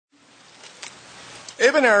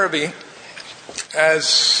Ibn Arabi,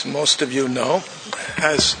 as most of you know,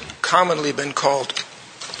 has commonly been called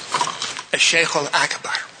a Shaykh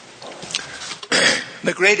al-Akbar,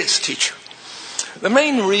 the greatest teacher. The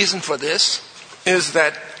main reason for this is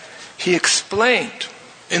that he explained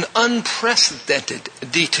in unprecedented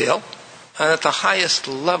detail and at the highest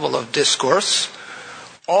level of discourse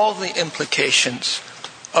all the implications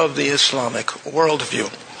of the Islamic worldview.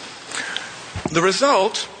 The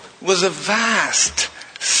result was a vast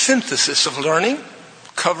synthesis of learning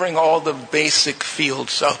covering all the basic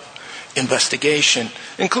fields of investigation,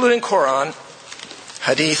 including Quran,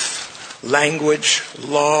 Hadith, language,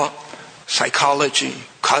 law, psychology,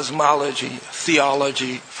 cosmology,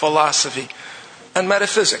 theology, philosophy, and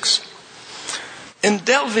metaphysics. In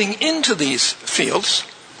delving into these fields,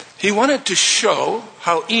 he wanted to show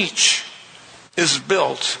how each is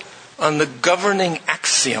built on the governing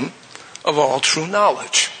axiom of all true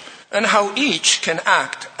knowledge, and how each can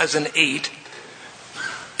act as an aid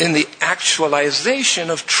in the actualization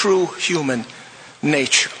of true human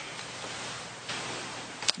nature.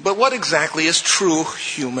 But what exactly is true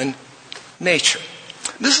human nature?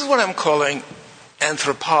 This is what I'm calling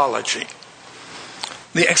anthropology,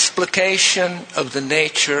 the explication of the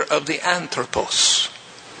nature of the anthropos.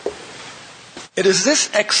 It is this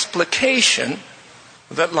explication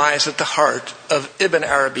that lies at the heart of Ibn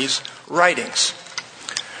Arabi's writings.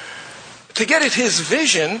 To get at his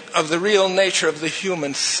vision of the real nature of the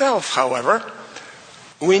human self, however,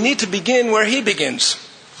 we need to begin where he begins.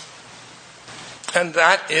 And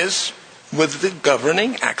that is with the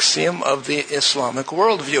governing axiom of the Islamic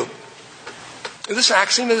worldview. This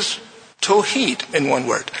axiom is Tawheed, in one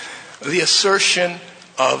word, the assertion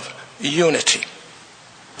of unity.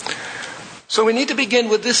 So we need to begin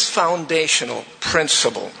with this foundational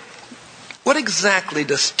principle. What exactly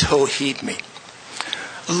does Tawheed mean?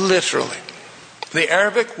 Literally, the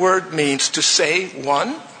Arabic word means to say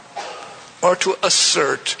one or to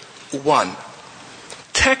assert one.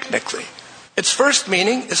 Technically, its first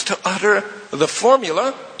meaning is to utter the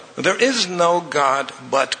formula, there is no God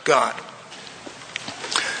but God.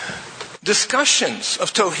 Discussions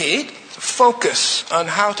of Tawheed focus on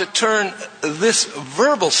how to turn this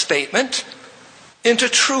verbal statement into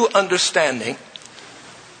true understanding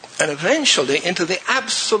and eventually into the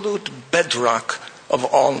absolute bedrock of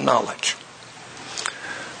all knowledge.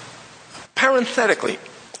 Parenthetically,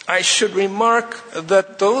 I should remark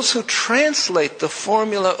that those who translate the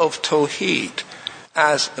formula of Tawheed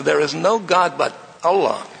as there is no God but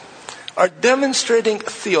Allah are demonstrating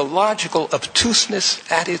theological obtuseness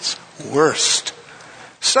at its worst.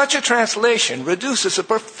 Such a translation reduces a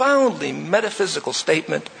profoundly metaphysical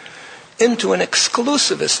statement into an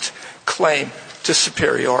exclusivist claim to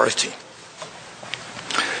superiority.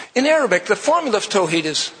 In Arabic, the formula of Tawheed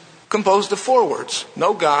is composed of 4 words: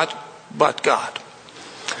 no God but God.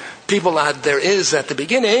 People add there is at the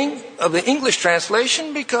beginning of the English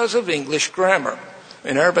translation because of English grammar.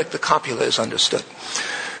 In Arabic, the copula is understood.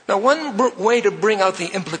 Now, one way to bring out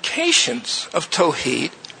the implications of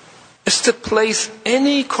Tawheed is to place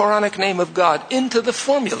any Quranic name of God into the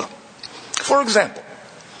formula. For example,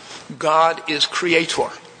 God is creator.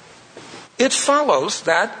 It follows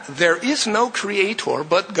that there is no creator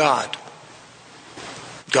but God.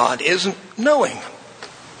 God is knowing.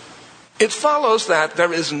 It follows that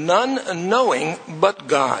there is none knowing but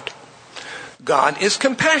God. God is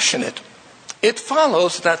compassionate. It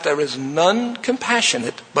follows that there is none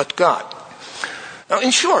compassionate but God. Now, in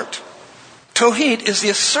short, Tawheed is the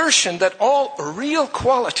assertion that all real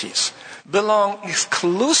qualities belong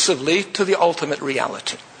exclusively to the ultimate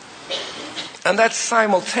reality. And that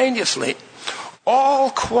simultaneously, all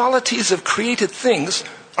qualities of created things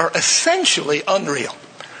are essentially unreal.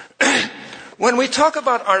 When we talk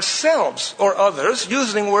about ourselves or others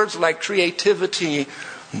using words like creativity,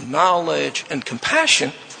 knowledge, and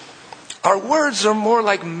compassion, our words are more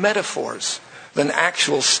like metaphors than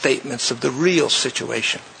actual statements of the real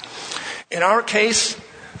situation. In our case,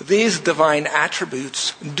 these divine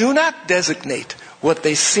attributes do not designate what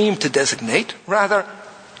they seem to designate. Rather,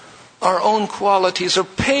 our own qualities are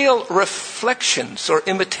pale reflections or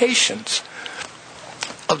imitations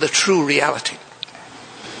of the true reality.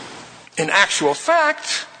 In actual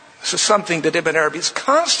fact, this is something that Ibn Arabi is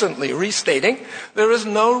constantly restating, there is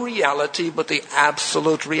no reality but the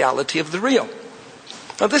absolute reality of the real.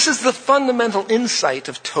 Now, this is the fundamental insight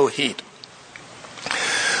of Tawheed.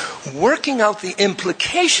 Working out the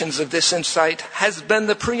implications of this insight has been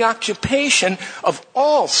the preoccupation of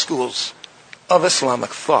all schools of Islamic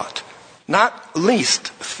thought, not least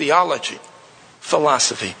theology,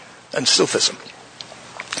 philosophy, and Sufism.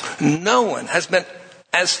 No one has been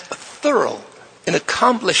as thorough in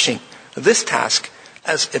accomplishing this task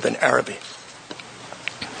as Ibn Arabi.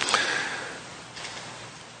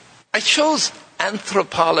 I chose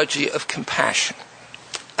Anthropology of Compassion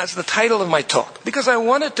as the title of my talk because I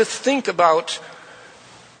wanted to think about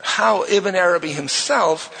how Ibn Arabi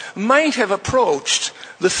himself might have approached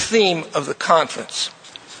the theme of the conference.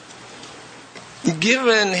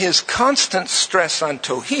 Given his constant stress on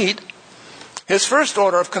Tawheed, his first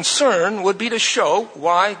order of concern would be to show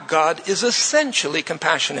why God is essentially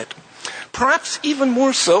compassionate, perhaps even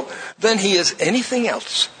more so than he is anything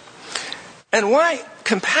else, and why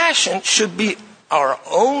compassion should be our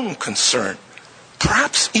own concern,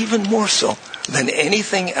 perhaps even more so than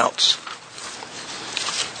anything else.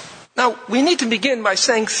 Now, we need to begin by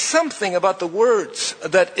saying something about the words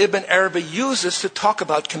that Ibn Arabi uses to talk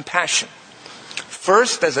about compassion.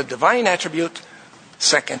 First, as a divine attribute.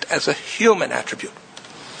 Second, as a human attribute.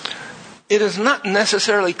 It is not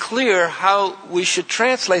necessarily clear how we should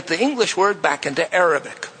translate the English word back into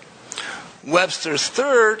Arabic. Webster's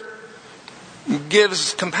third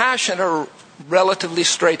gives compassion a relatively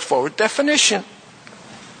straightforward definition.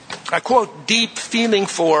 I quote, deep feeling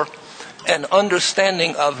for and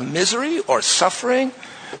understanding of misery or suffering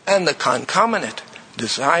and the concomitant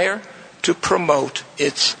desire to promote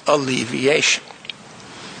its alleviation.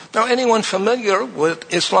 Now, anyone familiar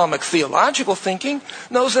with Islamic theological thinking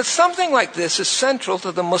knows that something like this is central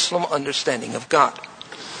to the Muslim understanding of God.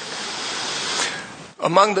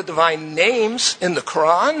 Among the divine names in the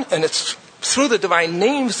Quran, and it's through the divine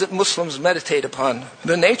names that Muslims meditate upon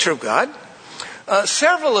the nature of God,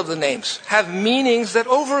 several of the names have meanings that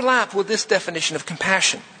overlap with this definition of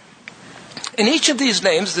compassion. And each of these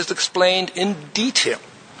names is explained in detail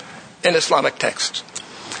in Islamic texts.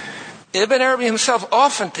 Ibn Arabi himself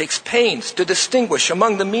often takes pains to distinguish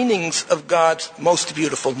among the meanings of God's most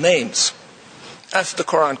beautiful names, as the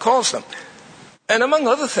Quran calls them. And among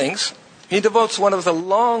other things, he devotes one of the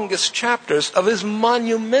longest chapters of his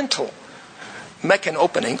monumental Meccan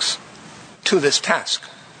openings to this task.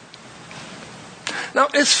 Now,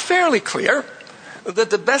 it's fairly clear that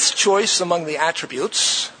the best choice among the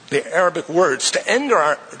attributes, the Arabic words,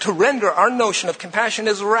 to render our notion of compassion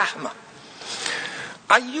is rahmah.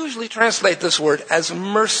 I usually translate this word as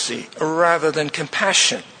mercy rather than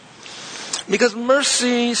compassion, because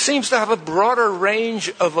mercy seems to have a broader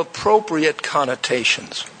range of appropriate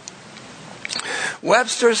connotations.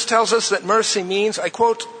 Webster's tells us that mercy means, I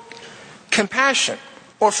quote, compassion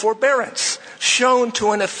or forbearance shown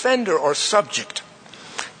to an offender or subject,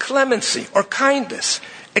 clemency or kindness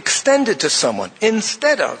extended to someone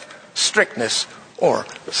instead of strictness or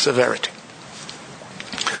severity.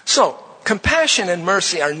 So, compassion and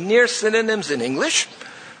mercy are near synonyms in English,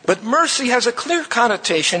 but mercy has a clear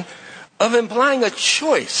connotation of implying a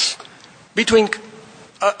choice between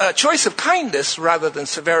a choice of kindness rather than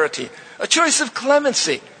severity, a choice of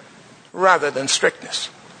clemency rather than strictness.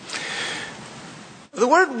 The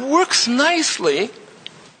word works nicely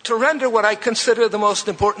to render what I consider the most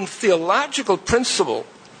important theological principle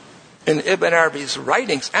in Ibn Arabi's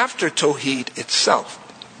writings after Tawheed itself.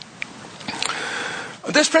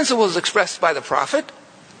 This principle is expressed by the Prophet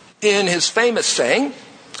in his famous saying,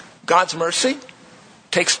 God's mercy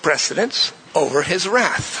takes precedence over his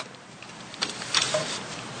wrath.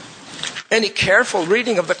 Any careful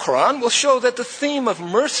reading of the Quran will show that the theme of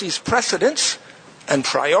mercy's precedence and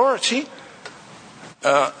priority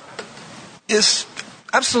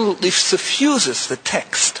absolutely suffuses the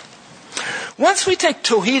text. Once we take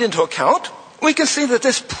Tawheed into account, we can see that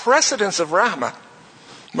this precedence of rahmah,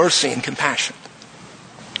 mercy and compassion,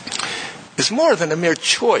 is more than a mere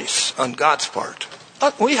choice on God's part.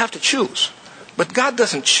 We have to choose, but God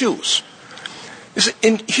doesn't choose.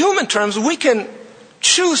 In human terms, we can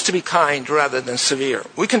choose to be kind rather than severe.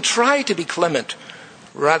 We can try to be clement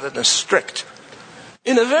rather than strict.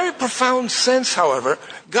 In a very profound sense, however,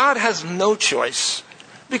 God has no choice,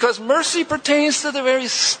 because mercy pertains to the very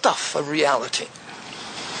stuff of reality.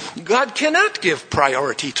 God cannot give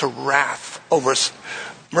priority to wrath over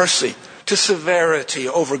mercy, to severity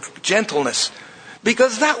over gentleness,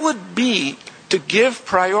 because that would be to give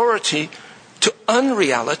priority to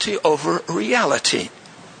unreality over reality,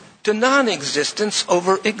 to non-existence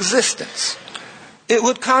over existence. It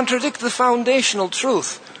would contradict the foundational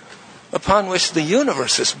truth upon which the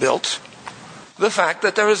universe is built, the fact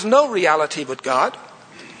that there is no reality but God,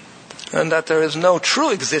 and that there is no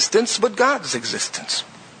true existence but God's existence.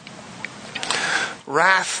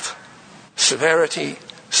 Wrath, severity,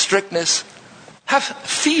 strictness have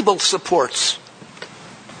feeble supports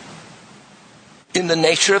in the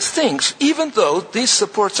nature of things, even though these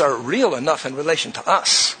supports are real enough in relation to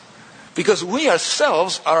us. because we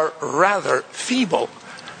ourselves are rather feeble.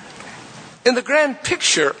 In the grand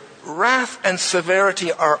picture, wrath and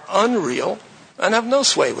severity are unreal and have no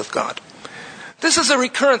sway with God. This is a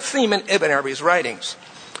recurrent theme in Ibn Arabi's writings.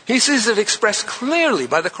 He sees it expressed clearly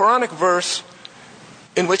by the Quranic verse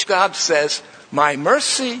in which God says, "My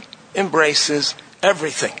mercy embraces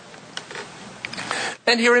everything."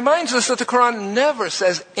 And he reminds us that the Quran never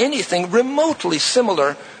says anything remotely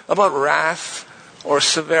similar about wrath or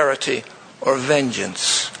severity or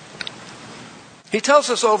vengeance. He tells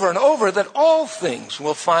us over and over that all things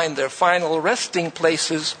will find their final resting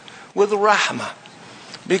places with rahmah,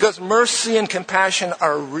 because mercy and compassion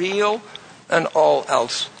are real and all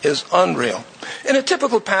else is unreal. In a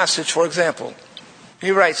typical passage, for example,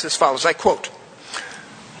 he writes as follows, I quote,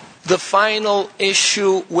 "The final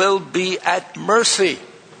issue will be at mercy,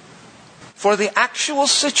 for the actual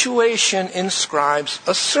situation inscribes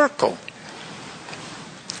a circle.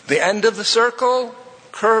 The end of the circle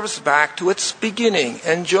curves back to its beginning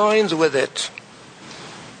and joins with it.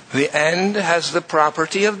 The end has the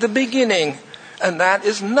property of the beginning, and that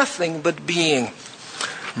is nothing but being.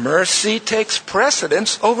 Mercy takes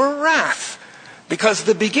precedence over wrath, because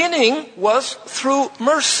the beginning was through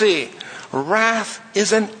mercy. Wrath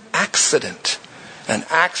is an accident, and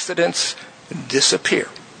accidents disappear."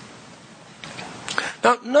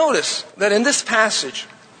 Now notice that in this passage,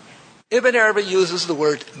 Ibn Arabi uses the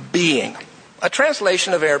word being, a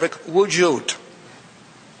translation of Arabic wujud,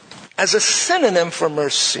 as a synonym for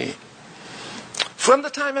mercy. From the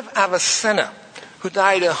time of Avicenna, who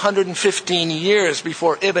died 115 years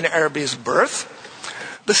before Ibn Arabi's birth,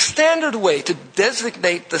 the standard way to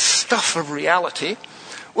designate the stuff of reality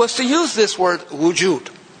was to use this word wujud,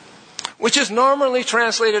 which is normally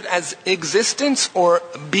translated as existence or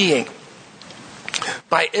being.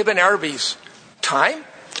 By Ibn Arabi's time,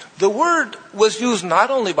 the word was used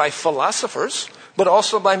not only by philosophers, but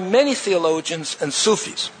also by many theologians and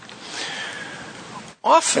Sufis.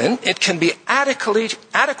 Often, it can be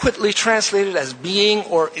adequately translated as being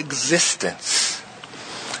or existence.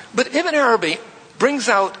 But Ibn Arabi brings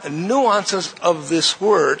out nuances of this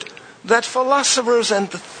word that philosophers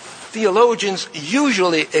and theologians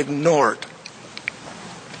usually ignored.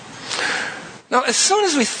 Now, as soon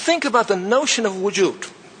as we think about the notion of wujud,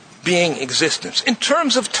 being, existence, in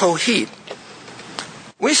terms of tawheed,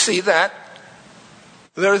 we see that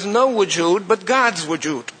there is no wujud but God's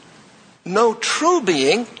wujud. No true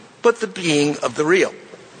being but the being of the real.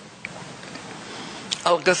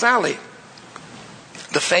 Al-Ghazali,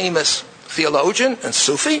 the famous theologian and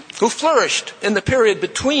Sufi who flourished in the period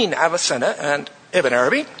between Avicenna and Ibn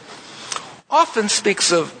Arabi, often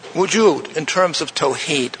speaks of wujud in terms of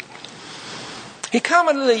tawheed. He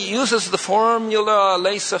commonly uses the formula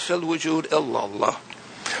laysa fil wujud illallah.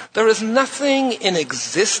 There is nothing in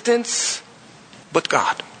existence but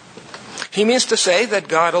God. He means to say that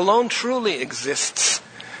God alone truly exists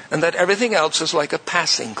and that everything else is like a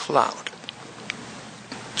passing cloud.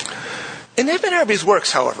 In Ibn Arabi's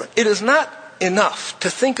works, however, it is not enough to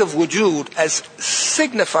think of wujud as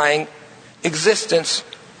signifying existence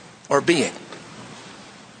or being.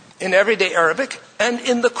 In everyday Arabic and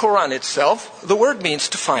in the Quran itself, the word means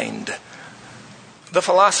to find. The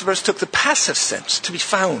philosophers took the passive sense, to be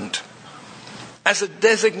found, as a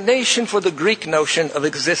designation for the Greek notion of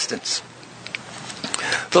existence.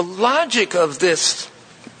 The logic of this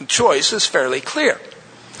choice is fairly clear.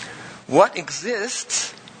 What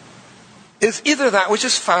exists is either that which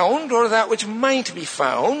is found or that which might be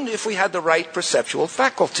found if we had the right perceptual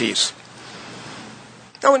faculties.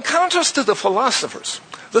 Now, in contrast to the philosophers,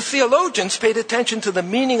 the theologians paid attention to the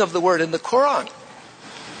meaning of the word in the Quran.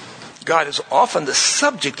 God is often the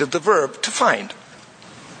subject of the verb to find.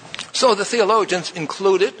 So the theologians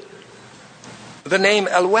included the name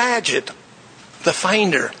Al-Wajid, the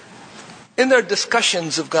finder, in their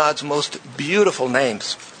discussions of God's most beautiful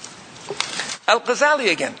names. Al-Ghazali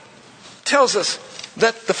again tells us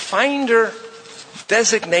that the finder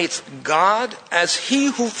designates God as he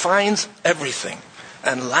who finds everything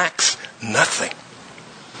and lacks nothing.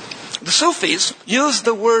 The Sufis used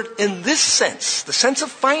the word in this sense, the sense of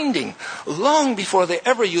finding, long before they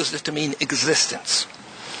ever used it to mean existence.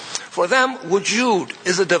 For them, wujud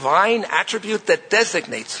is a divine attribute that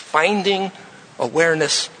designates finding,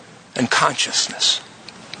 awareness, and consciousness.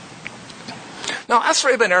 Now, as for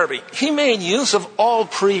Ibn Arabi, he made use of all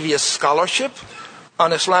previous scholarship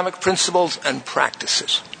on Islamic principles and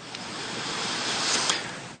practices.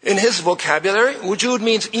 In his vocabulary, wujud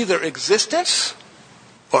means either existence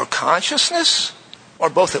or consciousness, or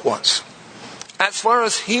both at once. As far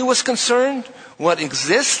as he was concerned, what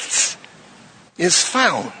exists is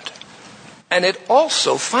found, and it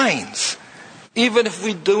also finds, even if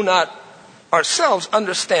we do not ourselves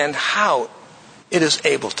understand how it is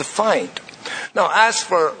able to find. Now, as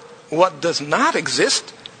for what does not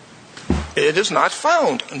exist, it is not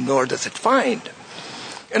found, nor does it find.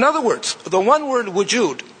 In other words, the one word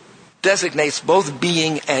wujud designates both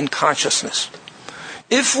being and consciousness.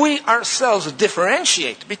 If we ourselves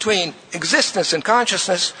differentiate between existence and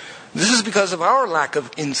consciousness, this is because of our lack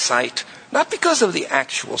of insight, not because of the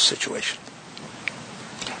actual situation.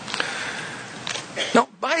 Now,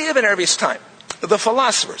 by Ibn Arabi's time, the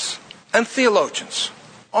philosophers and theologians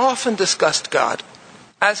often discussed God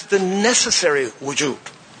as the necessary wujud,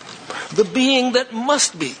 the being that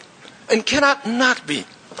must be and cannot not be.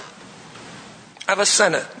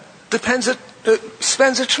 Avicenna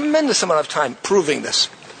spends a tremendous amount of time proving this.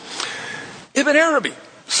 Ibn Arabi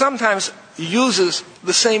sometimes uses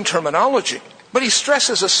the same terminology, but he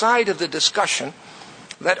stresses a side of the discussion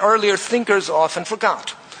that earlier thinkers often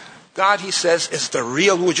forgot. God, he says, is the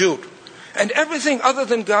real wujud, and everything other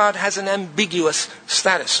than God has an ambiguous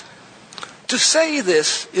status. To say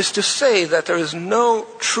this is to say that there is no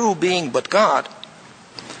true being but God,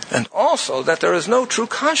 and also that there is no true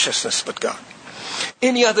consciousness but God.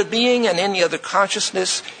 Any other being and any other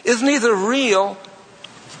consciousness is neither real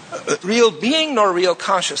being nor real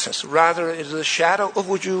consciousness. Rather, it is a shadow of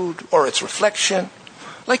wujud or its reflection,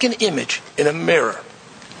 like an image in a mirror.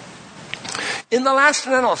 In the last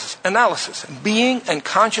analysis, being and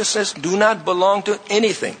consciousness do not belong to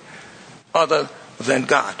anything other than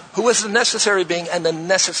God, who is the necessary being and the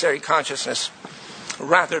necessary consciousness.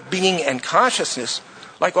 Rather, being and consciousness,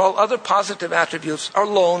 like all other positive attributes, are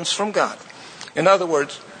loans from God. In other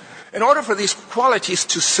words, in order for these qualities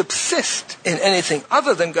to subsist in anything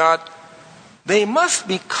other than God, they must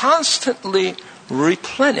be constantly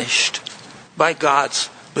replenished by God's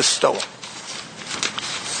bestowal.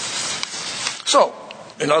 So,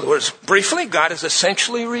 in other words, briefly, God is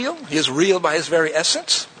essentially real. He is real by his very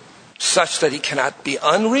essence, such that he cannot be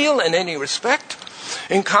unreal in any respect.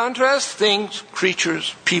 In contrast, things,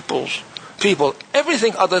 creatures, people,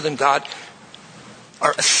 everything other than God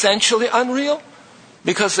are essentially unreal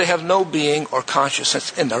because they have no being or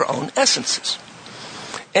consciousness in their own essences.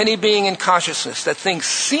 Any being and consciousness that things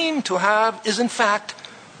seem to have is in fact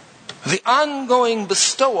the ongoing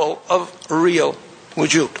bestowal of real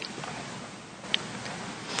wujud.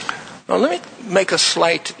 Now let me make a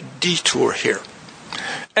slight detour here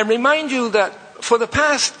and remind you that for the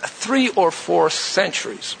past 3 or 4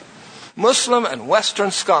 centuries, Muslim and Western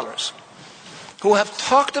scholars who have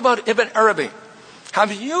talked about Ibn Arabi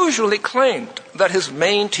have usually claimed that his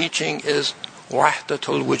main teaching is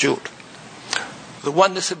wahdatul wujud, the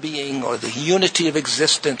oneness of being or the unity of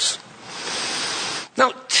existence.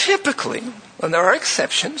 Now, typically, and there are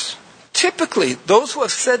exceptions, typically those who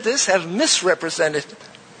have said this have misrepresented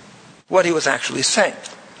what he was actually saying.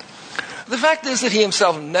 The fact is that he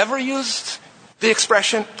himself never used the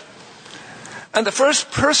expression, and the first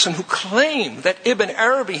person who claimed that Ibn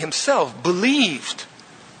Arabi himself believed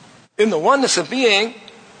in the oneness of being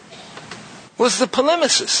was the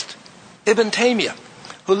polemicist Ibn Taymiyyah,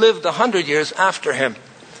 who lived 100 years after him.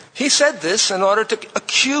 He said this in order to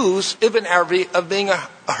accuse Ibn Arabi of being a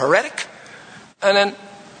heretic and an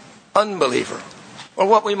unbeliever, or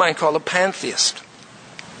what we might call a pantheist.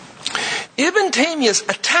 Ibn Taymiyyah's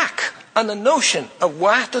attack on the notion of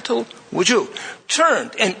wahdatul wujud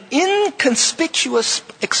turned an inconspicuous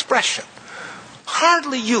expression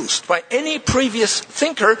hardly used by any previous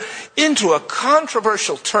thinker into a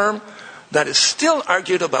controversial term that is still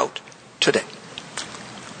argued about today.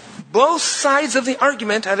 Both sides of the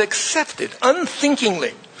argument have accepted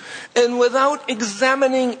unthinkingly and without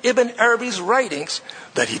examining Ibn Arabi's writings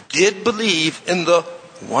that he did believe in the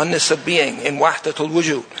oneness of being, in wahdatul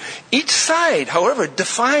wujud. Each side, however,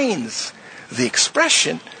 defines the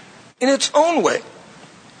expression in its own way.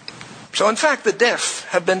 So in fact, the deaf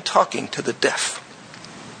have been talking to the deaf.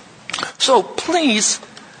 So please,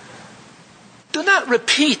 do not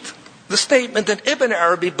repeat the statement that Ibn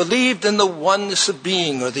Arabi believed in the oneness of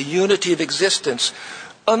being or the unity of existence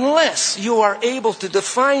unless you are able to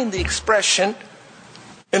define the expression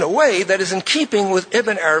in a way that is in keeping with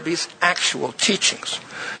Ibn Arabi's actual teachings.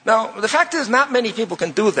 Now, the fact is not many people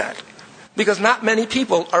can do that because not many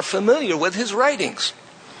people are familiar with his writings.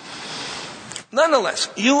 Nonetheless,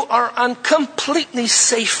 you are on completely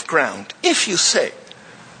safe ground if you say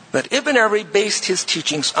that Ibn Arabi based his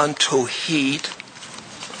teachings on Tawheed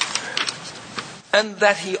and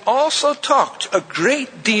that he also talked a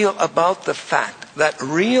great deal about the fact that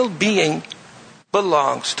real being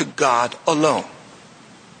belongs to God alone.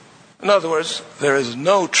 In other words, there is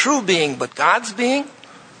no true being but God's being,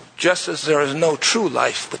 just as there is no true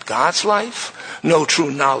life but God's life, no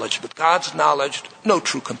true knowledge but God's knowledge, no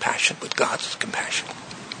true compassion but God's compassion.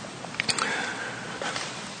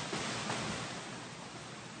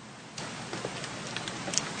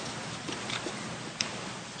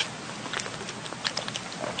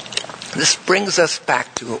 This brings us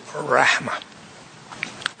back to rahmah,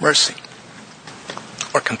 mercy,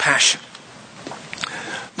 or compassion.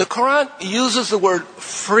 The Quran uses the word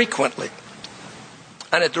frequently,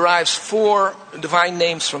 and it derives 4 divine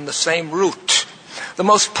names from the same root. The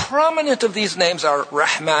most prominent of these names are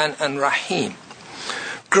Rahman and Rahim.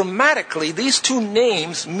 Grammatically, these 2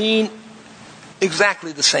 names mean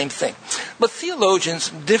exactly the same thing. But theologians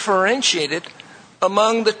differentiated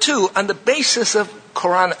among the 2 on the basis of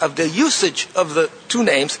the usage of the 2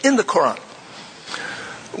 names in the Quran.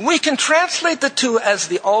 We can translate the 2 as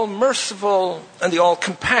the all-merciful and the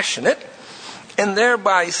all-compassionate, and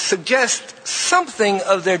thereby suggest something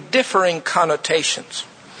of their differing connotations.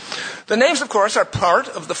 The names, of course, are part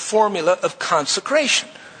of the formula of consecration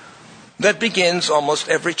that begins almost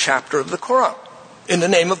every chapter of the Quran. In the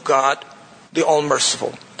name of God, the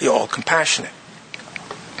all-merciful, the all-compassionate.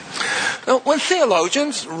 Now, when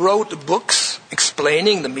theologians wrote books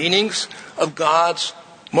explaining the meanings of God's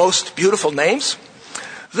most beautiful names,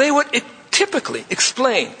 they would typically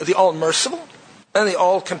explain the all-merciful and the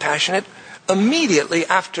all-compassionate immediately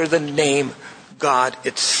after the name God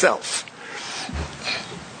itself.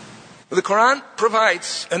 The Quran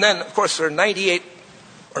provides, and then of course there are 98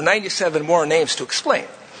 or 97 more names to explain.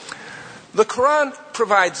 The Quran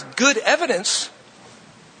provides good evidence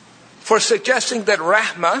for suggesting that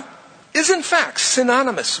Rahmah is in fact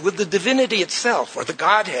synonymous with the divinity itself, or the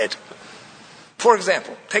Godhead. For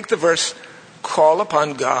example, take the verse, call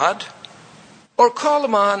upon God, or call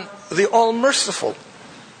upon the All-Merciful.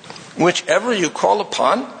 Whichever you call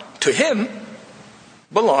upon, to Him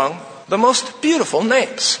belong the most beautiful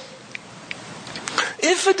names.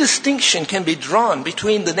 If a distinction can be drawn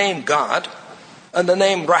between the name God and the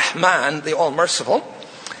name Rahman, the All-Merciful,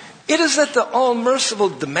 it is that the All-Merciful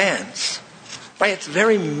demands, by its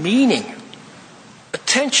very meaning,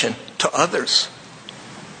 attention to others.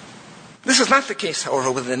 This is not the case,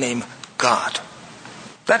 however, with the name God.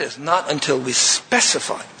 That is not until we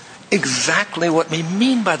specify exactly what we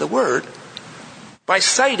mean by the word by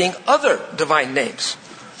citing other divine names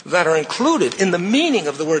that are included in the meaning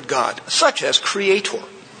of the word God, such as Creator.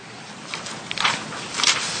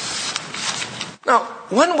 Now,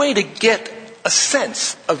 one way to get a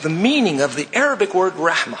sense of the meaning of the Arabic word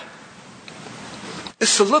Rahmah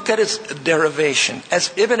is to look at its derivation,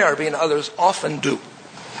 as Ibn Arabi and others often do.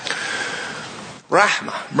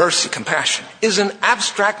 Rahmah, mercy, compassion, is an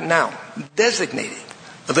abstract noun designating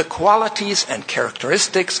the qualities and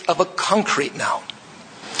characteristics of a concrete noun.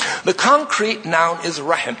 The concrete noun is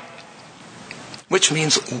Rahim, which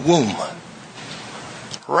means womb.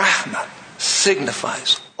 Rahmah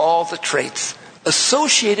signifies all the traits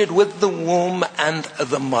associated with the womb and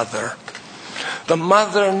the mother. The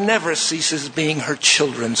mother never ceases being her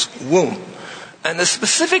children's womb. And the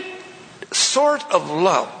specific sort of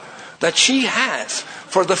love that she has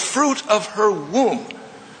for the fruit of her womb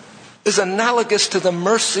is analogous to the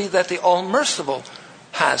mercy that the All-Merciful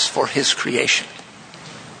has for His creation.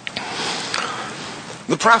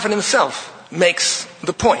 The Prophet himself makes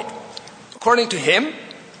the point. According to him,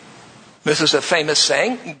 this is a famous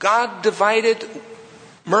saying, God divided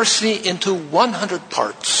mercy into 100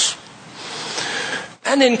 parts.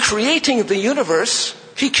 And in creating the universe,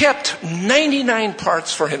 He kept 99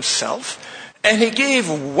 parts for Himself, and He gave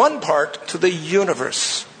 1 part to the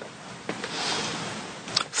universe.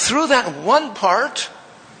 Through that 1 part,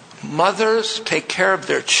 mothers take care of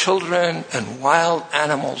their children, and wild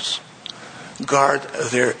animals guard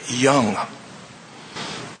their young.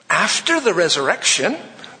 After the resurrection,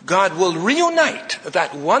 God will reunite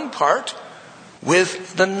that 1 part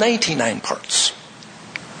with the 99 parts.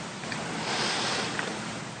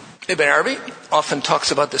 Ibn Arabi often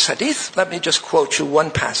talks about this hadith. Let me just quote you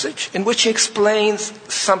one passage in which he explains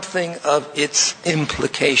something of its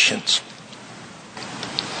implications.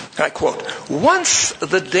 I quote, "Once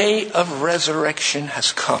the day of resurrection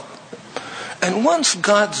has come, and once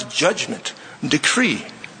God's judgment, decree,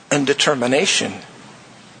 and determination,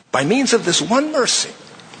 by means of this one mercy,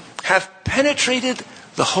 have penetrated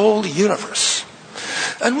the whole universe,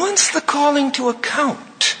 and once the calling to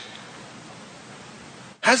account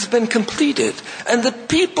has been completed, and the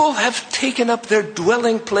people have taken up their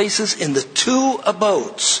dwelling places in the 2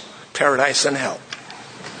 abodes, paradise and hell,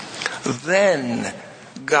 then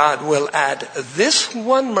God will add this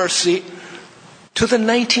one mercy to the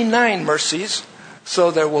 99 mercies,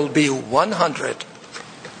 so there will be 100.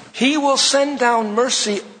 He will send down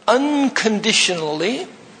mercy unconditionally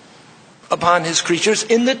upon his creatures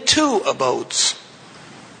in the two abodes.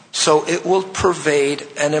 So it will pervade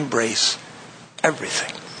and embrace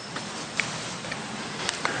everything.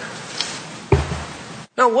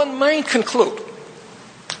 Now, one might conclude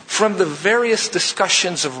from the various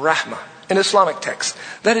discussions of Rahmah in Islamic texts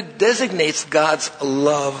that it designates God's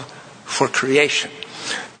love for creation.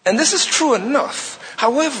 And this is true enough.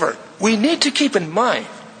 However, we need to keep in mind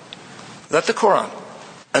that the Quran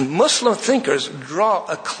and Muslim thinkers draw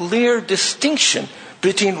a clear distinction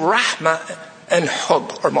between Rahmah and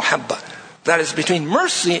Hub or Muhabba. That is, between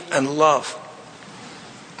mercy and love.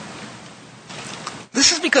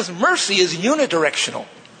 This is because mercy is unidirectional.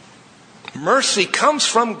 Mercy comes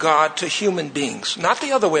from God to human beings, not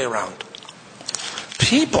the other way around.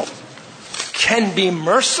 People can be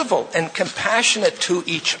merciful and compassionate to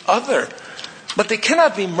each other, but they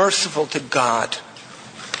cannot be merciful to God.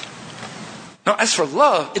 Now, as for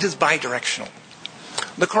love, it is bidirectional.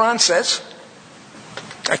 The Quran says,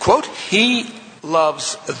 I quote, He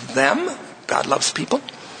loves them, God loves people,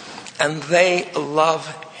 and they love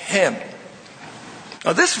Him.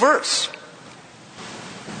 Now, this verse,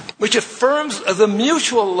 which affirms the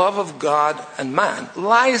mutual love of God and man,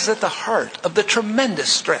 lies at the heart of the tremendous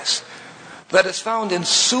stress that is found in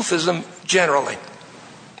Sufism generally,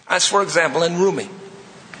 as for example in Rumi.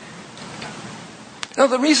 Now,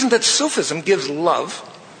 the reason that Sufism gives love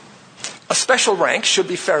a special rank should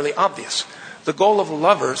be fairly obvious. The goal of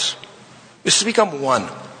lovers is to become one.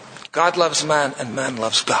 God loves man and man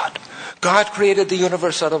loves God. God created the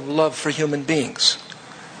universe out of love for human beings.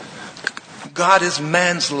 God is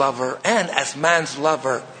man's lover, and as man's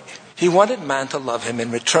lover, He wanted man to love Him in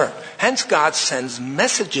return. Hence, God sends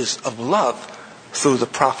messages of love through the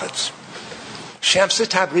prophets. Shams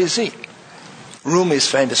Tabrizi, Rumi's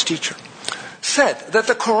famous teacher, said that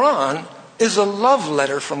the Quran is a love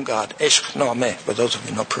letter from God. Ishq Nameh, for those of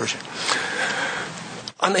you who know Persian.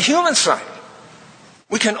 On the human side,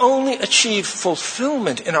 we can only achieve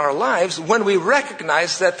fulfillment in our lives when we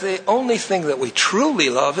recognize that the only thing that we truly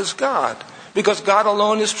love is God, because God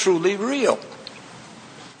alone is truly real.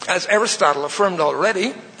 As Aristotle affirmed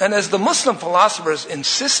already, and as the Muslim philosophers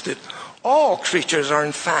insisted, all creatures are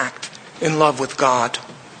in fact in love with God,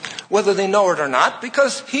 whether they know it or not,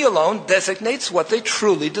 because He alone designates what they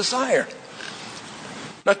truly desire.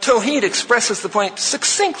 Now, Tawheed expresses the point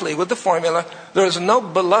succinctly with the formula, there is no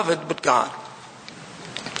beloved but God.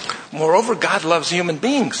 Moreover, God loves human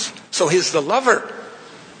beings, so He's the lover.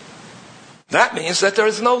 That means that there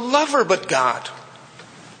is no lover but God.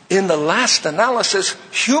 In the last analysis,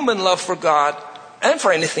 human love for God and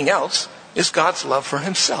for anything else is God's love for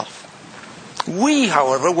Himself. We,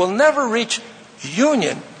 however, will never reach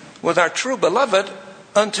union with our true beloved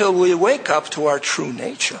until we wake up to our true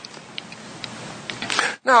nature.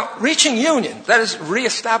 Now, reaching union, that is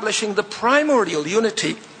reestablishing the primordial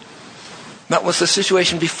unity that was the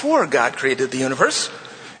situation before God created the universe,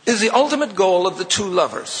 is the ultimate goal of the two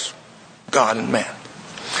lovers, God and man.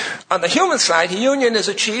 On the human side, union is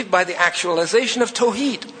achieved by the actualization of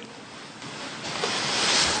Tawheed.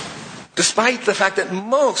 Despite the fact that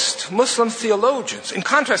most Muslim theologians, in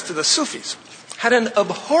contrast to the Sufis, had an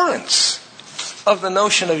abhorrence of the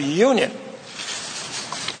notion of union,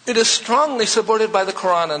 it is strongly supported by the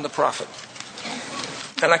Quran and the Prophet.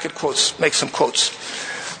 And I could make some quotes,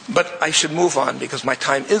 but I should move on because my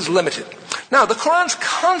time is limited. Now, the Quran's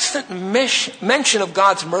constant mention of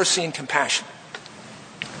God's mercy and compassion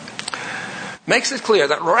makes it clear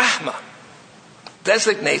that Rahmah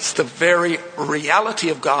designates the very reality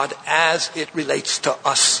of God as it relates to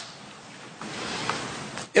us.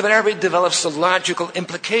 Ibn Arabi develops the logical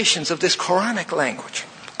implications of this Quranic language.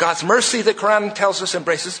 God's mercy, the Quran tells us,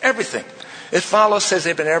 embraces everything. It follows, says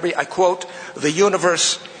Ibn Arabi, I quote, the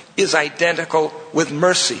universe is identical with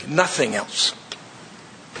mercy, nothing else.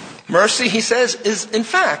 Mercy, he says, is in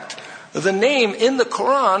fact the name in the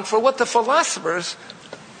Quran for what the philosophers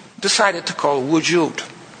decided to call wujud.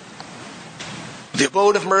 The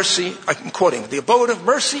abode of mercy, I'm quoting, the abode of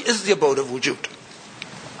mercy is the abode of wujud.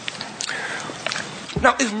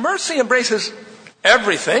 Now, if mercy embraces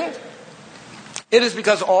everything, it is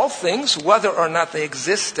because all things, whether or not they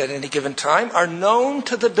exist at any given time, are known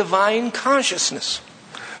to the divine consciousness,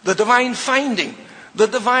 the divine finding, the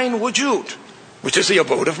divine wujud, which is the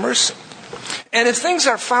abode of mercy. And if things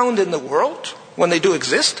are found in the world, when they do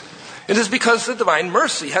exist, it is because the divine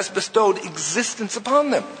mercy has bestowed existence upon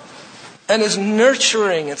them and is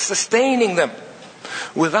nurturing and sustaining them.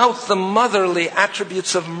 Without the motherly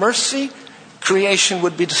attributes of mercy, creation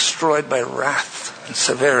would be destroyed by wrath and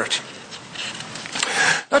severity.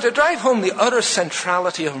 Now, to drive home the utter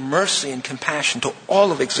centrality of mercy and compassion to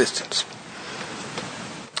all of existence,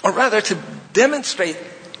 or rather to demonstrate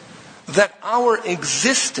that our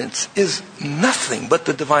existence is nothing but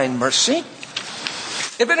the divine mercy,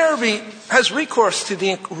 Ibn Arabi has recourse to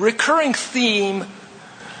the recurring theme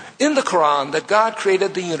in the Quran that God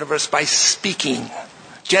created the universe by speaking.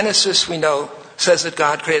 Genesis, we know, says that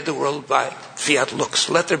God created the world by fiat lux,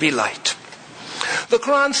 let there be light. The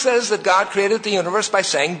Quran says that God created the universe by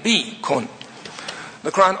saying, be, kun.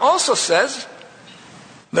 The Quran also says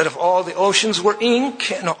that if all the oceans were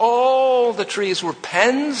ink and all the trees were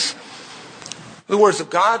pens, the words of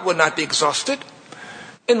God would not be exhausted.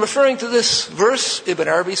 In referring to this verse, Ibn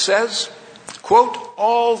Arabi says, quote,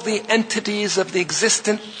 all the entities of the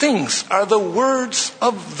existent things are the words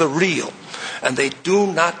of the real, and they do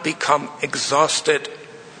not become exhausted.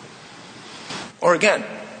 Or again,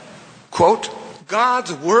 quote,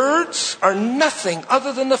 God's words are nothing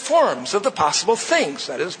other than the forms of the possible things,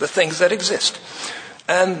 that is, the things that exist.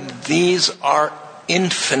 And these are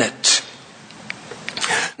infinite.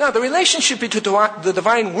 Now, the relationship between the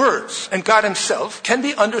divine words and God himself can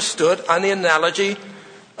be understood on the analogy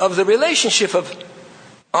of the relationship of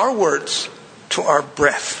our words to our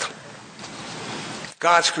breath.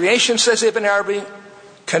 God's creation, says Ibn Arabi,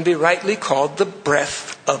 can be rightly called the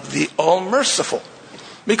breath of the All-Merciful,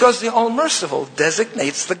 because the All-Merciful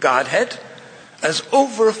designates the Godhead as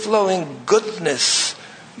overflowing goodness,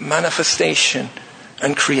 manifestation,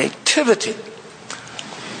 and creativity.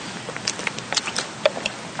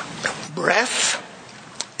 Breath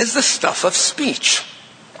is the stuff of speech.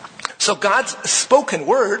 So God's spoken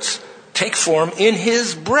words take form in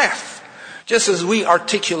his breath, just as we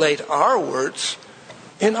articulate our words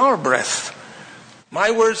in our breath.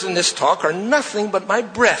 My words in this talk are nothing but my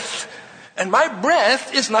breath. And my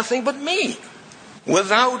breath is nothing but me.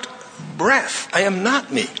 Without breath, I am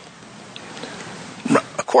not me.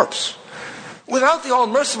 A corpse. Without the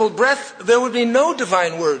all-merciful breath, there would be no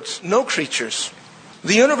divine words, no creatures.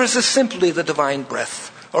 The universe is simply the divine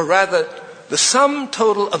breath, or rather, the sum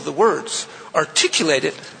total of the words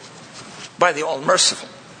articulated by the all-merciful.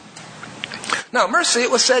 Now, mercy, it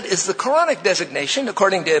was said, is the Quranic designation,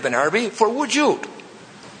 according to Ibn Arabi, for wujud,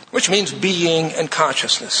 which means being and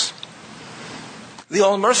consciousness. The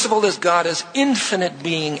all-merciful is God as infinite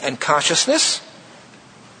being and consciousness,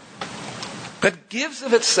 but gives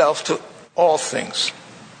of itself to all things.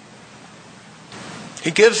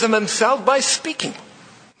 He gives them himself by speaking,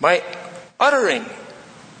 by uttering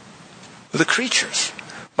the creatures,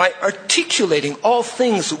 by articulating all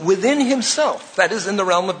things within himself, that is, in the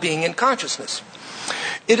realm of being and consciousness.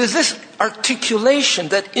 It is this articulation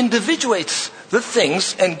that individuates the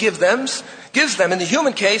things and gives them, in the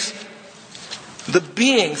human case, the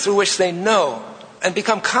being through which they know and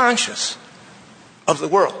become conscious of the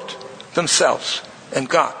world, themselves, and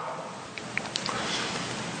God.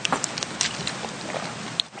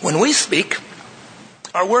 When we speak,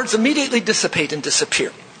 our words immediately dissipate and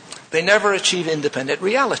disappear. They never achieve independent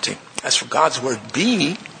reality. As for God's word,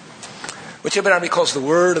 be, which Ibn Arabi calls the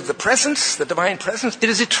word of the presence, the divine presence, it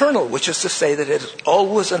is eternal, which is to say that it is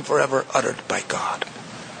always and forever uttered by God.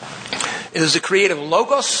 It is the creative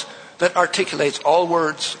logos that articulates all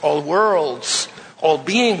words, all worlds, all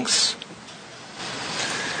beings.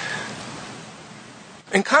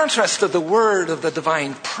 In contrast to the word of the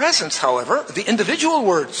divine presence, however, the individual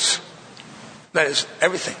words, that is,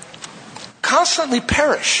 everything, constantly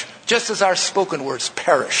perish, just as our spoken words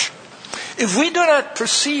perish. If we do not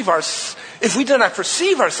perceive ourselves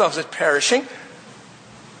as perishing,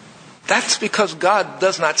 that's because God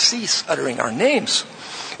does not cease uttering our names.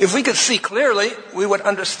 If we could see clearly, we would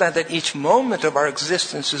understand that each moment of our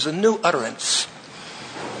existence is a new utterance.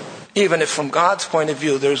 Even if from God's point of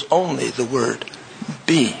view, there's only the word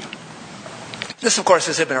be. This, of course,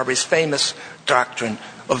 is Ibn Arabi's famous doctrine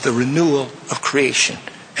of the renewal of creation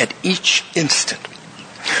at each instant.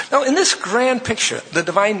 Now, in this grand picture, the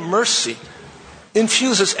divine mercy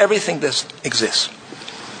infuses everything that exists.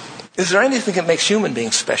 Is there anything that makes human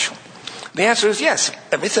beings special? The answer is yes,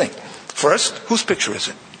 everything. First, whose picture is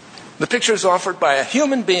it? The picture is offered by a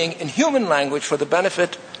human being in human language for the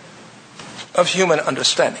benefit of human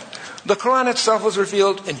understanding. The Quran itself was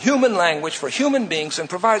revealed in human language for human beings and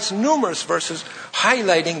provides numerous verses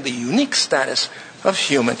highlighting the unique status of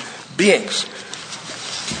human beings.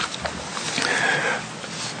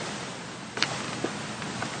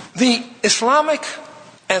 The Islamic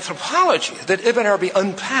anthropology that Ibn Arabi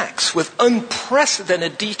unpacks with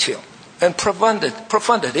unprecedented detail and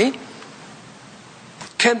profundity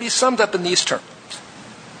can be summed up in these terms.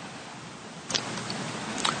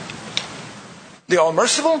 The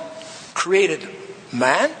All-Merciful created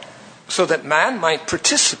man so that man might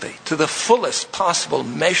participate to the fullest possible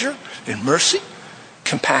measure in mercy,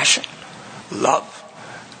 compassion, love,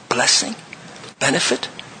 blessing, benefit,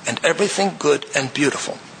 and everything good and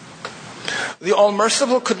beautiful. The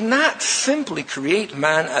All-Merciful could not simply create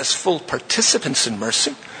man as full participants in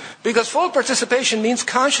mercy, because full participation means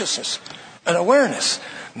consciousness and awareness,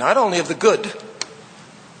 not only of the good,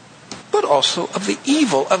 but also of the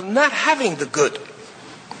evil, of not having the good.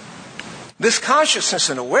 This consciousness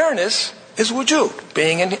and awareness is wujud,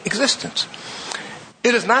 being in existence.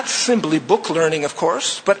 It is not simply book learning, of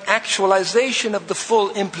course, but actualization of the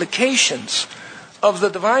full implications of the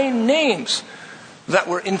divine names that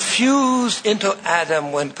were infused into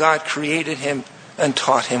Adam when God created him and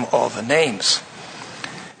taught him all the names.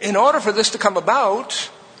 In order for this to come about,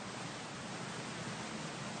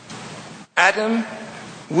 Adam,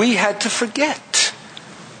 we had to forget.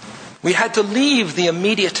 We had to leave the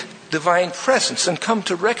immediate divine presence and come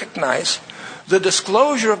to recognize the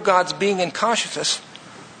disclosure of God's being in consciousness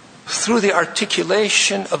through the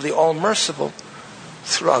articulation of the All-Merciful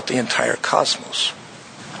throughout the entire cosmos.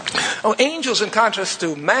 Now, angels, in contrast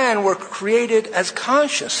to man, were created as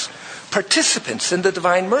conscious participants in the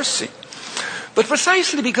divine mercy. But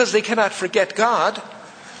precisely because they cannot forget God,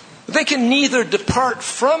 they can neither depart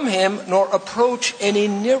from him nor approach any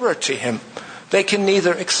nearer to him. They can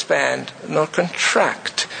neither expand nor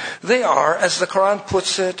contract. They are, as the Quran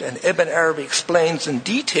puts it, and Ibn Arabi explains in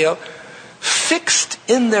detail, fixed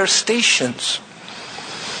in their stations.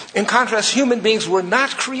 In contrast, human beings were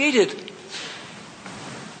not created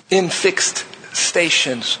in fixed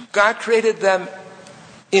stations. God created them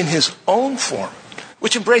in his own form,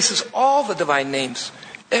 which embraces all the divine names,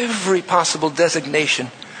 every possible designation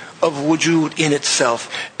of wujud in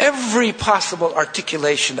itself, every possible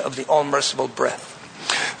articulation of the all-merciful breath.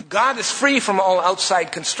 God is free from all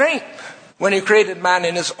outside constraint. When he created man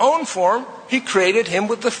in his own form, he created him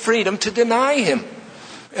with the freedom to deny him.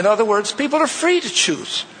 In other words, people are free to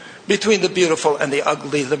choose between the beautiful and the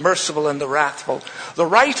ugly, the merciful and the wrathful, the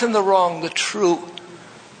right and the wrong, the true,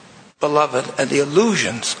 beloved, and the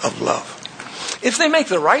illusions of love. If they make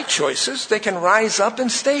the right choices, they can rise up in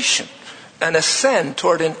station and ascend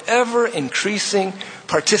toward an ever-increasing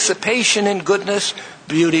participation in goodness,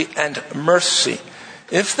 beauty, and mercy.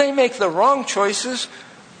 If they make the wrong choices,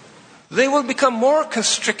 they will become more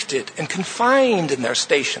constricted and confined in their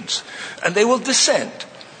stations, and they will descend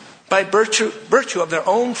by virtue of their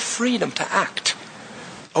own freedom to act,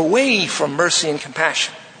 away from mercy and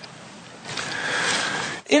compassion.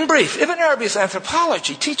 In brief, Ibn Arabi's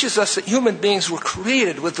anthropology teaches us that human beings were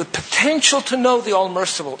created with the potential to know the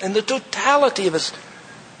All-Merciful in the totality of his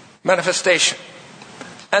manifestation,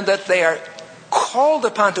 and that they are called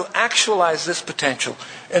upon to actualize this potential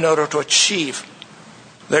in order to achieve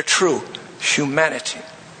their true humanity.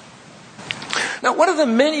 Now, one of the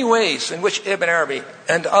many ways in which Ibn Arabi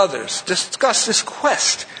and others discuss this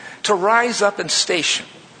quest to rise up in station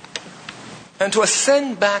and to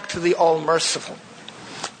ascend back to the All-Merciful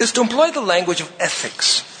is to employ the language of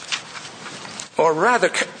ethics, or rather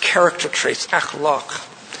character traits, akhlaq.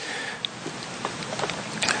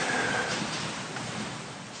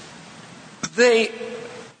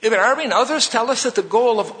 Ibn Arabi and others tell us that the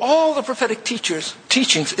goal of all the prophetic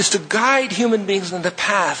teachings is to guide human beings in the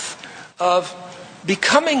path of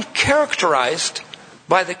becoming characterized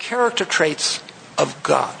by the character traits of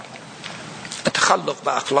God.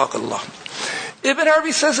 Ibn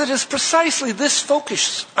Arabi says it is precisely this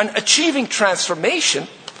focus on achieving transformation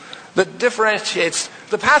that differentiates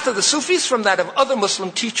the path of the Sufis from that of other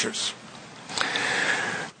Muslim teachers.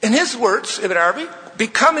 In his words, Ibn Arabi,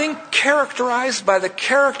 becoming characterized by the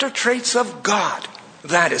character traits of God,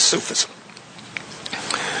 that is Sufism.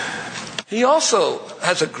 He also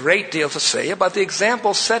has a great deal to say about the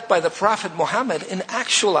example set by the Prophet Muhammad in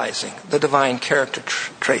actualizing the divine character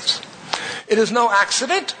traits. It is no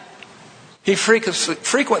accident. He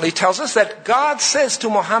frequently tells us that God says to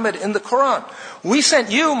Muhammad in the Quran, "We sent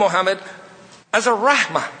you, Muhammad, as a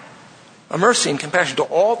rahmah," a mercy and compassion to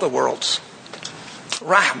all the worlds.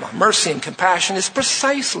 Rahmah, mercy and compassion, is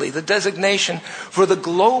precisely the designation for the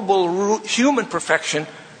global human perfection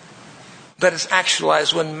that is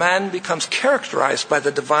actualized when man becomes characterized by the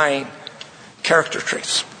divine character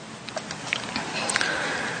traits.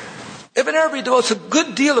 Ibn Arabi devotes a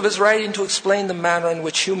good deal of his writing to explain the manner in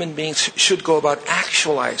which human beings should go about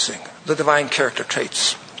actualizing the divine character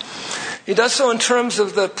traits. He does so in terms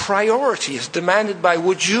of the priorities demanded by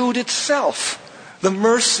wujud itself, the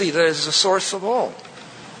mercy that is the source of all.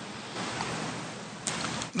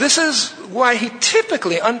 This is why he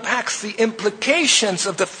typically unpacks the implications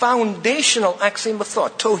of the foundational axiom of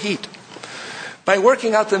thought, Tawheed. by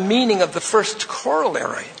working out the meaning of the first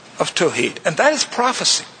corollary of Tawhid, and that is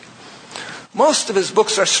prophecy. Most of his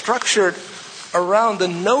books are structured around the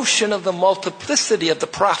notion of the multiplicity of the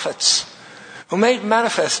prophets, who made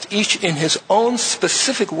manifest, each in his own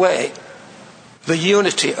specific way, the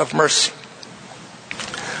unity of mercy.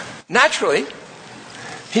 Naturally,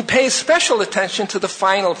 he pays special attention to the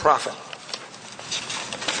final prophet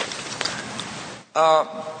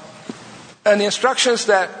and the instructions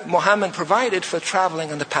that Muhammad provided for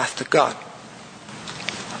traveling on the path to God.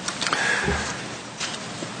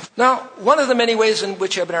 Now, one of the many ways in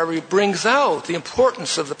which Ibn Arabi brings out the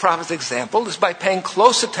importance of the prophet's example is by paying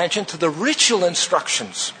close attention to the ritual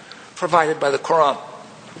instructions provided by the Quran.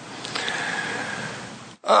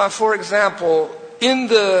 For example, in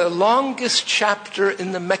the longest chapter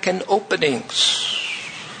in the Meccan openings,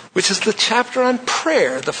 which is the chapter on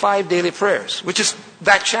prayer, the 5 daily prayers,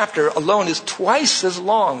 that chapter alone is twice as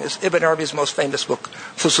long as Ibn Arabi's most famous book,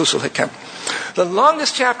 Fusus al-Hikam. The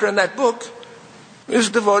longest chapter in that book is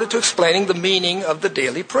devoted to explaining the meaning of the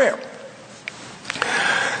daily prayer.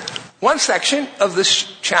 One section of this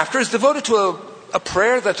chapter is devoted to a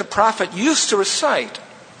prayer that the Prophet used to recite,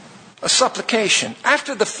 a supplication,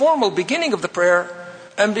 after the formal beginning of the prayer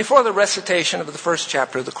and before the recitation of the first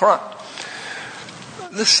chapter of the Quran.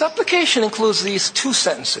 The supplication includes these 2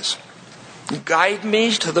 sentences. Guide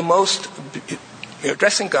me to the most, you're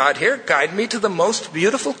addressing God here, guide me to the most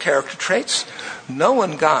beautiful character traits. No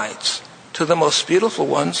one guides to the most beautiful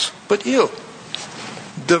ones but you.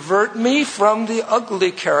 Divert me from the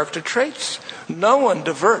ugly character traits. No one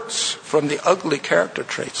diverts from the ugly character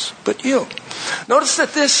traits but you. Notice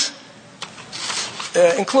that this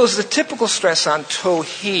includes the typical stress on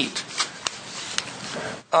Tawheed.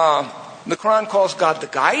 The Quran calls God the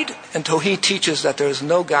guide, and Tawheed teaches that there is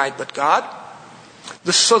no guide but God.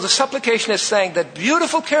 So the supplication is saying that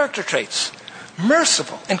beautiful character traits,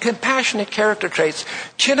 merciful and compassionate character traits,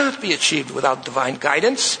 cannot be achieved without divine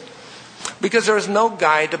guidance, because there is no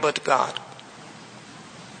guide but God.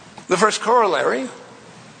 The first corollary,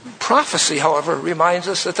 prophecy, however, reminds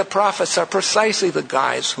us that the prophets are precisely the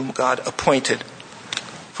guides whom God appointed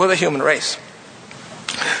for the human race.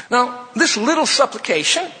 Now, this little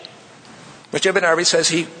supplication, which Ibn Arabi says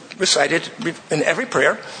he recited in every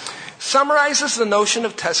prayer, summarizes the notion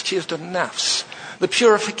of tazkiyat an-nafs, the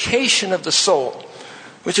purification of the soul,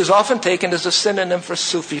 which is often taken as a synonym for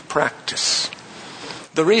Sufi practice.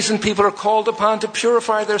 The reason people are called upon to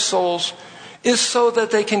purify their souls is so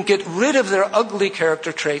that they can get rid of their ugly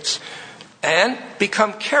character traits and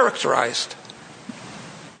become characterized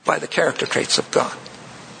by the character traits of God.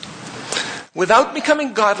 Without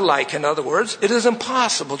becoming godlike, in other words, it is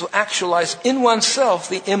impossible to actualize in oneself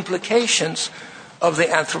the implications of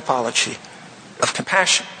the anthropology of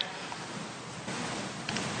compassion.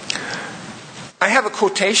 I have a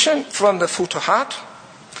quotation from the Futuhat,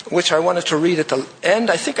 which I wanted to read at the end.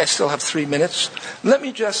 I think I still have 3 minutes. Let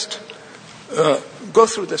me just go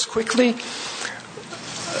through this quickly.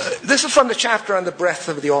 This is from the chapter on the breath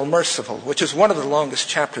of the All-Merciful, which is one of the longest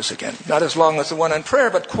chapters again. Not as long as the one on prayer,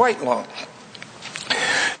 but quite long.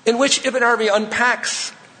 In which Ibn Arabi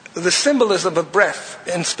unpacks the symbolism of breath,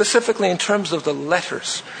 and specifically in terms of the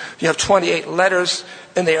letters. You have 28 letters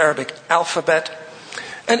in the Arabic alphabet.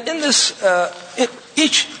 And in this,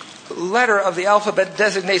 each letter of the alphabet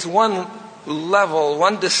designates one level,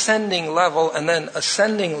 one descending level, and then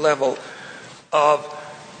ascending level of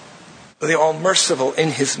the All-Merciful in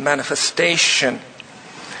his manifestation.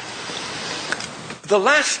 The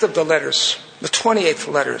last of the letters, the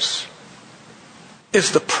 28th letters,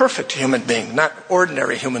 is the perfect human being, not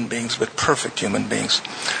ordinary human beings, but perfect human beings.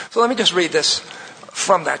 So let me just read this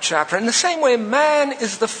from that chapter. In the same way, man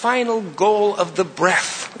is the final goal of the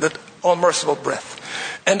breath, the all-merciful breath,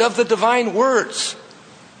 and of the divine words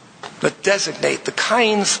that designate the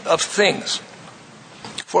kinds of things.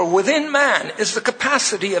 For within man is the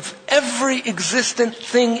capacity of every existent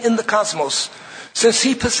thing in the cosmos, since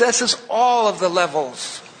he possesses all of the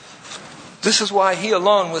levels. This is why he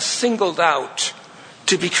alone was singled out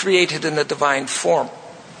to be created in the divine form.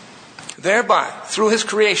 Thereby, through his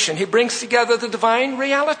creation, he brings together the divine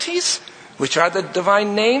realities, which are the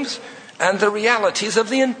divine names, and the realities of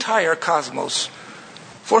the entire cosmos.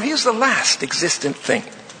 For he is the last existent thing.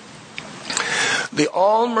 The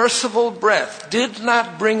all-merciful breath did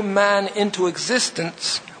not bring man into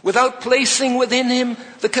existence without placing within him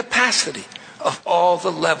the capacity of all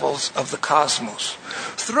the levels of the cosmos.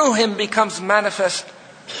 Through him becomes manifest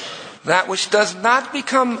that which does not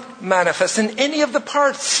become manifest in any of the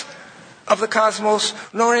parts of the cosmos,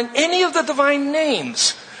 nor in any of the divine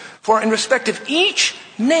names. For in respect of each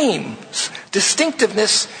name's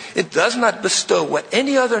distinctiveness, It does not bestow what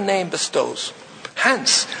any other name bestows.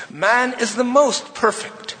 Hence, man is the most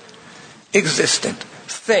perfect existent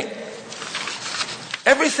thing.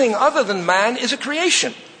 Everything other than man is a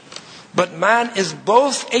creation. But man is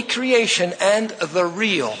both a creation and the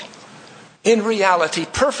real. In reality,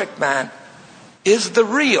 perfect man is the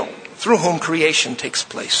real through whom creation takes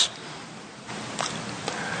place.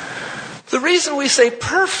 The reason we say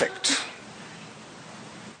perfect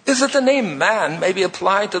is that the name man may be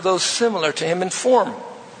applied to those similar to him in form.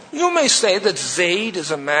 You may say that Zayd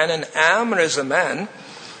is a man and Amr is a man,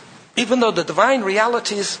 even though the divine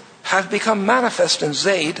realities have become manifest in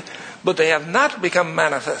Zayd, but they have not become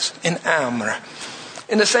manifest in Amr.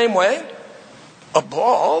 In the same way, a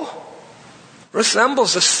ball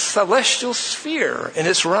resembles a celestial sphere in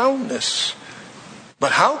its roundness.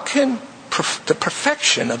 But how can the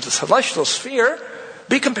perfection of the celestial sphere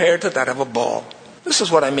be compared to that of a ball? This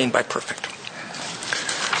is what I mean by perfect.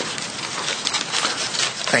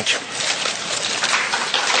 Thank you.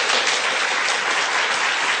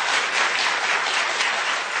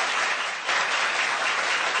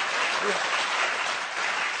 Yeah.